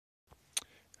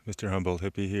Mr. Humboldt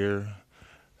Hippie here,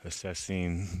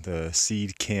 assessing the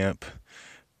seed camp.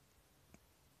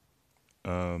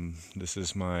 This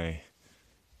is my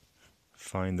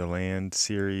Find the Land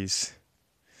series.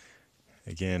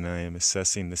 Again, I am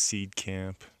assessing the seed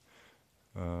camp,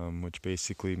 which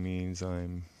basically means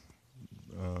I'm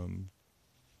um,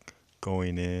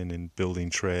 going in and building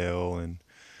trail and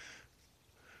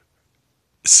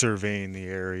surveying the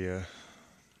area.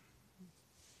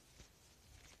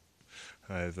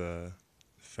 I've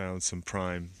found some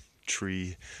prime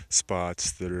tree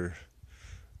spots that are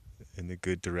in the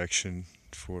good direction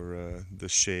for the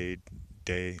shade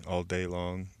all day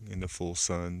long in the full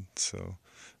sun. So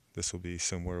this will be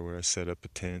somewhere where I set up a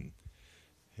tent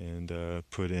and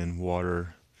put in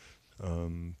water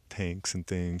tanks and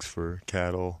things for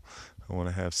cattle. I want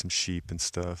to have some sheep and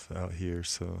stuff out here,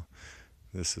 so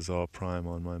this is all prime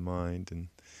on my mind, and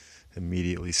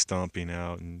immediately stomping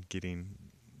out and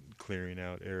clearing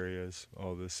out areas,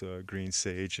 all this green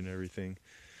sage and everything,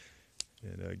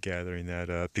 and gathering that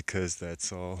up because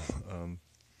that's all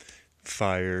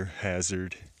fire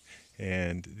hazard.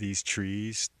 And these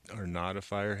trees are not a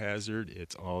fire hazard.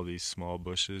 It's all these small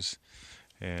bushes,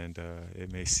 and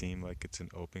it may seem like it's an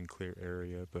open, clear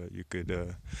area, but you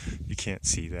can't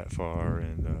see that far,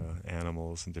 and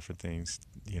animals and different things,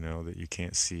 that you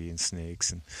can't see, and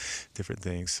snakes and different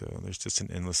things. So there's just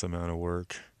an endless amount of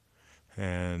work,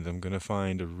 and I'm gonna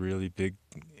find a really big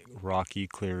rocky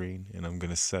clearing, and I'm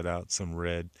gonna set out some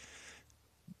red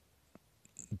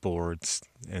boards,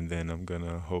 and then I'm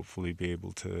gonna hopefully be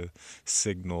able to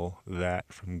signal that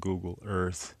from Google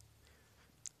Earth